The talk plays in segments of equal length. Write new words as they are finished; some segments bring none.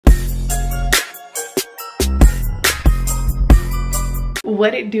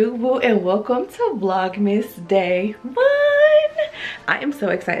What it do, boo, and welcome to Vlogmas day 1. I am so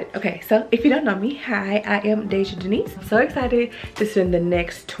excited. Okay, so if you don't know me, hi, I am Deja Denise. I'm so excited to spend the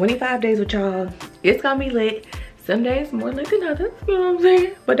next 25 days with y'all. It's gonna be lit. Some days more lit than others, you know what I'm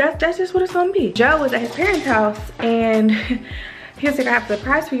saying? But that's just what it's gonna be. Joe was at his parents' house and he was like, I have a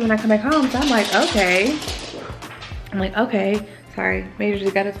surprise for you when I come back home. So I'm like, okay. Sorry, Major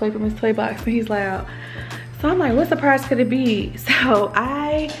just got his toy from his toy box and he's loud. So I'm like, what surprise could it be? So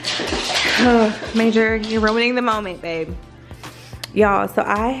Major, you're ruining the moment, babe. Y'all, so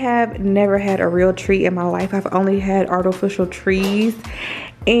I have never had a real tree in my life. I've only had artificial trees.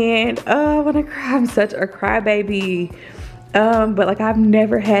 And I wanna cry, I'm such a crybaby. But like I've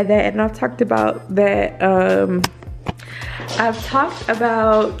never had that, and I've talked about that.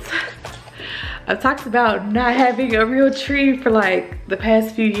 I've talked about not having a real tree for like the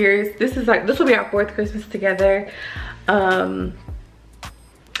past few years. This will be our 4th Christmas together. And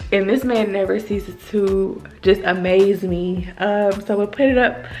this man never ceases to just amaze me. So we'll put it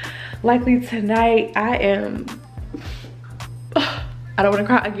up likely tonight. I don't want to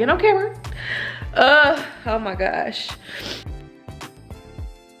cry again on camera. Oh my gosh.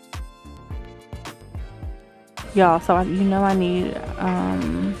 Y'all, so you know I need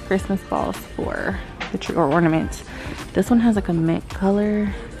Christmas balls for the tree, or ornaments. This one has like a mint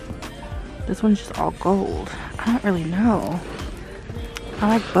color. This one's just all gold. I don't really know. I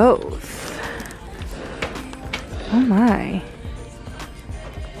like both. Oh my.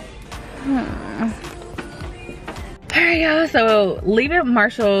 Alright y'all, so leaving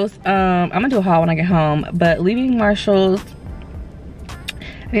Marshall's, I'm gonna do a haul when I get home, but leaving Marshall's,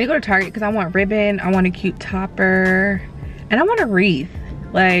 I need to go to Target because I want ribbon, I want a cute topper, and I want a wreath.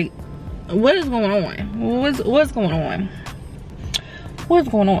 Like, what is going on? What's going on? What's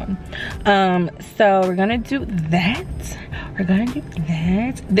going on? So we're gonna do that.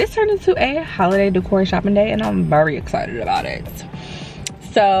 This turned into a holiday decor shopping day and I'm very excited about it.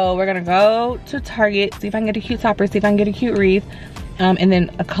 So we're gonna go to Target, see if I can get a cute topper, see if I can get a cute wreath, and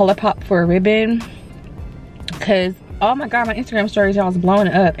then a color pop for a ribbon. Cause oh my god, my Instagram stories, y'all, is blowing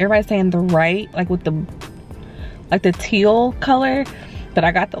up. Everybody's saying the right, like with the teal color, but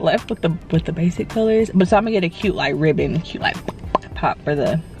I got the left with the basic colors. But so I'm gonna get a cute like ribbon, cute like pop for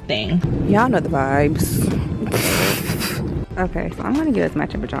the thing. Y'all know the vibes. Okay, so I'm gonna get us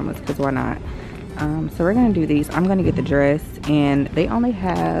matching pajamas because why not? So we're gonna do these. I'm gonna get the dress, and they only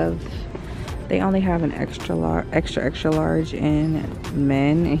have an extra large in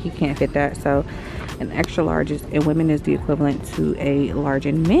men, and he can't fit that. So an extra large in women is the equivalent to a large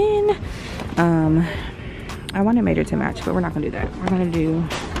in men. I wanted Major to match, but we're not gonna do that. We're gonna do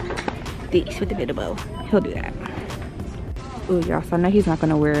these with the bit of bow. He'll do that. Ooh, y'all, so I know he's not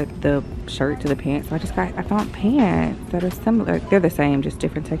gonna wear the shirt to the pants, so I found pants that are similar. They're the same, just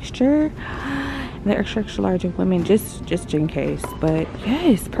different texture. They're extra large in women, just in case. But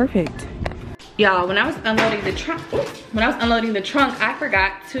yes, perfect. Y'all, when I was unloading the trunk, I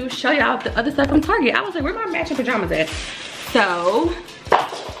forgot to show y'all the other stuff from Target. I was like, where my matching pajamas at? So,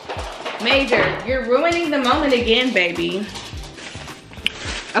 Major, you're ruining the moment again, baby.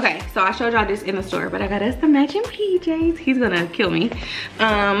 Okay, so I showed y'all this in the store, but I got us the matching PJs. He's gonna kill me.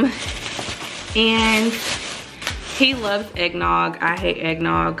 And he loves eggnog. I hate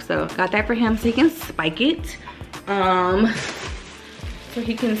eggnog, so got that for him so he can spike it. So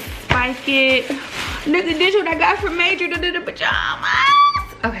he can spike it. This is what I got from Major to do the pajamas.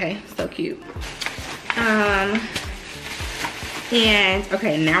 Okay, so cute. And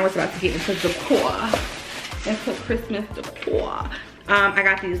okay, now it's about to get into decor. Into Christmas decor. I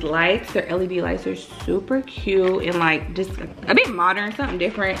got these lights. They're LED lights. They're super cute and like just a bit modern, something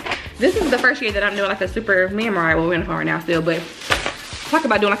different. This is the first year that I'm doing like a super, me and Mariah, well, we're in the car right now still, but talk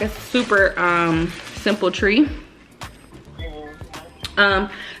about doing like a super simple tree. So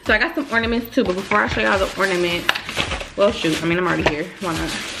I got some ornaments too, but before I show y'all the ornaments, well shoot, I mean I'm already here, why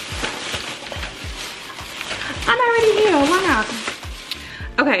not? I'm already here, why not?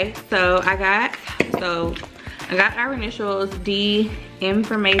 Okay, so I got our initials, D, M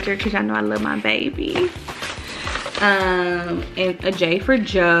for Major, because y'all know I love my baby. And a J for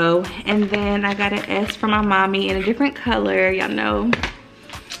Joe. And then I got an S for my mommy in a different color. Y'all know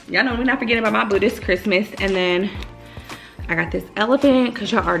we're not forgetting about my boo this Christmas. And then I got this elephant,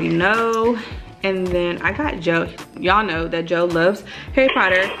 because y'all already know. And then I got Joe. Y'all know that Joe loves Harry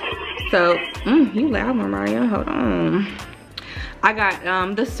Potter. So, you loud, Mariah, hold on. I got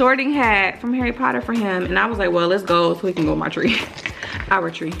the sorting hat from Harry Potter for him, and I was like, well, let's go so we can go on my tree. Our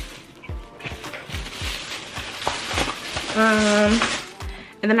tree. And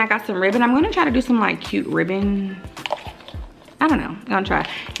then I got some ribbon. I'm gonna try to do some like cute ribbon I don't know, I'm gonna try.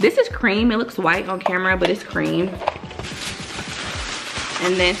 This is cream, it looks white on camera, but it's cream.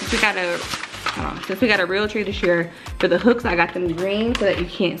 And then since we got a real tree this year, for the hooks I got them green so that you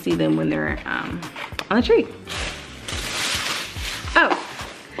can't see them when they're on the tree. Oh,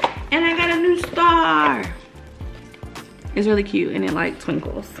 and I got a new star. It's really cute and it like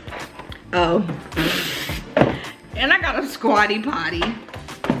twinkles. Oh, and I got a squatty potty,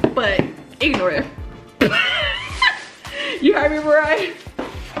 but ignore it. You heard me right?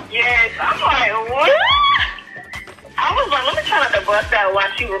 Yes, I'm like, what? I was like, let me try not to bust out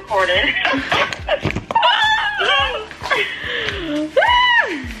while she recorded.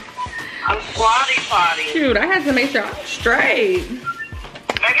 I'm squatty potty. Shoot, I had to make sure I'm straight.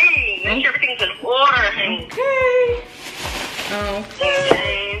 Hey, make sure everything's in order. Okay.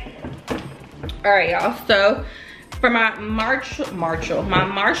 Okay. All right, y'all. So for my Marshall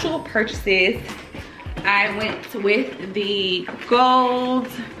purchases, I went with the gold,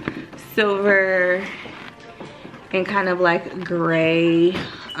 silver, and kind of like gray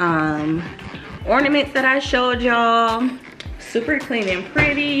ornaments that I showed y'all. Super clean and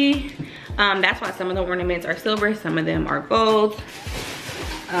pretty. That's why some of the ornaments are silver, some of them are gold.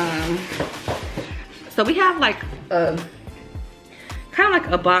 So we have like a kind of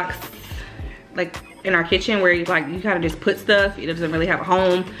like a box like in our kitchen where you kind of just put stuff. It doesn't really have a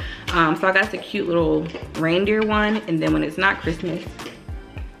home. So I got the cute little reindeer one, and then when it's not Christmas,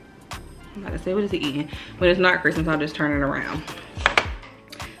 I'm about to say, what is it eating? When it's not Christmas, I'll just turn it around.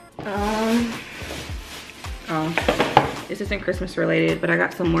 This isn't Christmas related, but I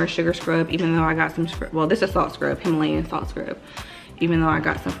got some more sugar scrub, even though I got some, well, this is salt scrub, Himalayan salt scrub, even though I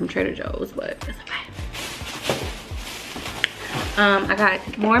got some from Trader Joe's, but it's okay. I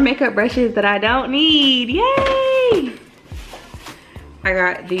got more makeup brushes that I don't need, yay! I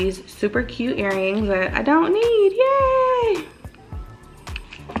got these super cute earrings that I don't need, yay!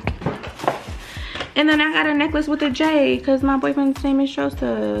 And then I got a necklace with a J because my boyfriend's name is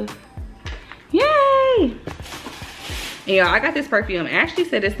Joseph. Yay! And y'all, I got this perfume. Ashley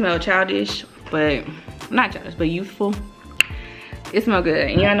said it smelled childish, but not childish, but youthful. It smelled good.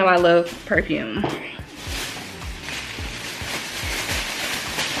 And y'all know I love perfume.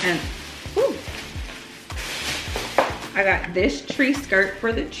 And whew, I got this tree skirt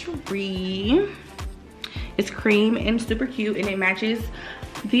for the tree. It's cream and super cute, and it matches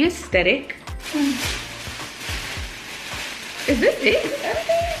the aesthetic. Is this it? Is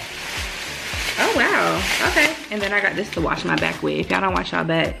everything? Oh wow, okay. And then I got this to wash my back with. If y'all don't wash y'all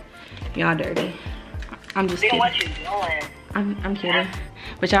back, y'all dirty. I'm just kidding. What you doing? I'm kidding.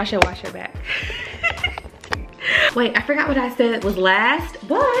 But y'all should wash your back. Wait, I forgot what I said was last,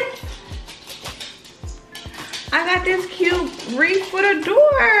 but I got this cute wreath for the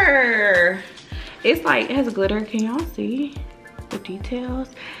door. It's like, it has glitter. Can y'all see the details?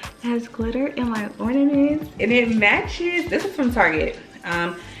 It has glitter and like ornaments, and it matches, this is from Target,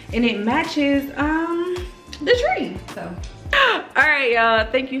 and it matches the tree. So all right, y'all,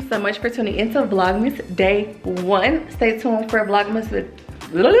 thank you so much for tuning into Vlogmas Day 1. Stay tuned for Vlogmas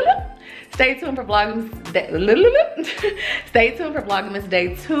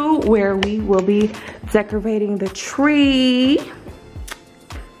Day 2, where we will be decorating the tree,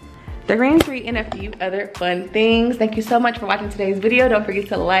 the green tree, and a few other fun things. Thank you so much for watching today's video. Don't forget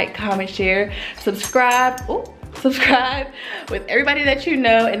to like, comment, share, subscribe. Ooh, subscribe with everybody that you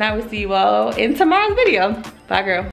know, and I will see you all in tomorrow's video. Bye, girl.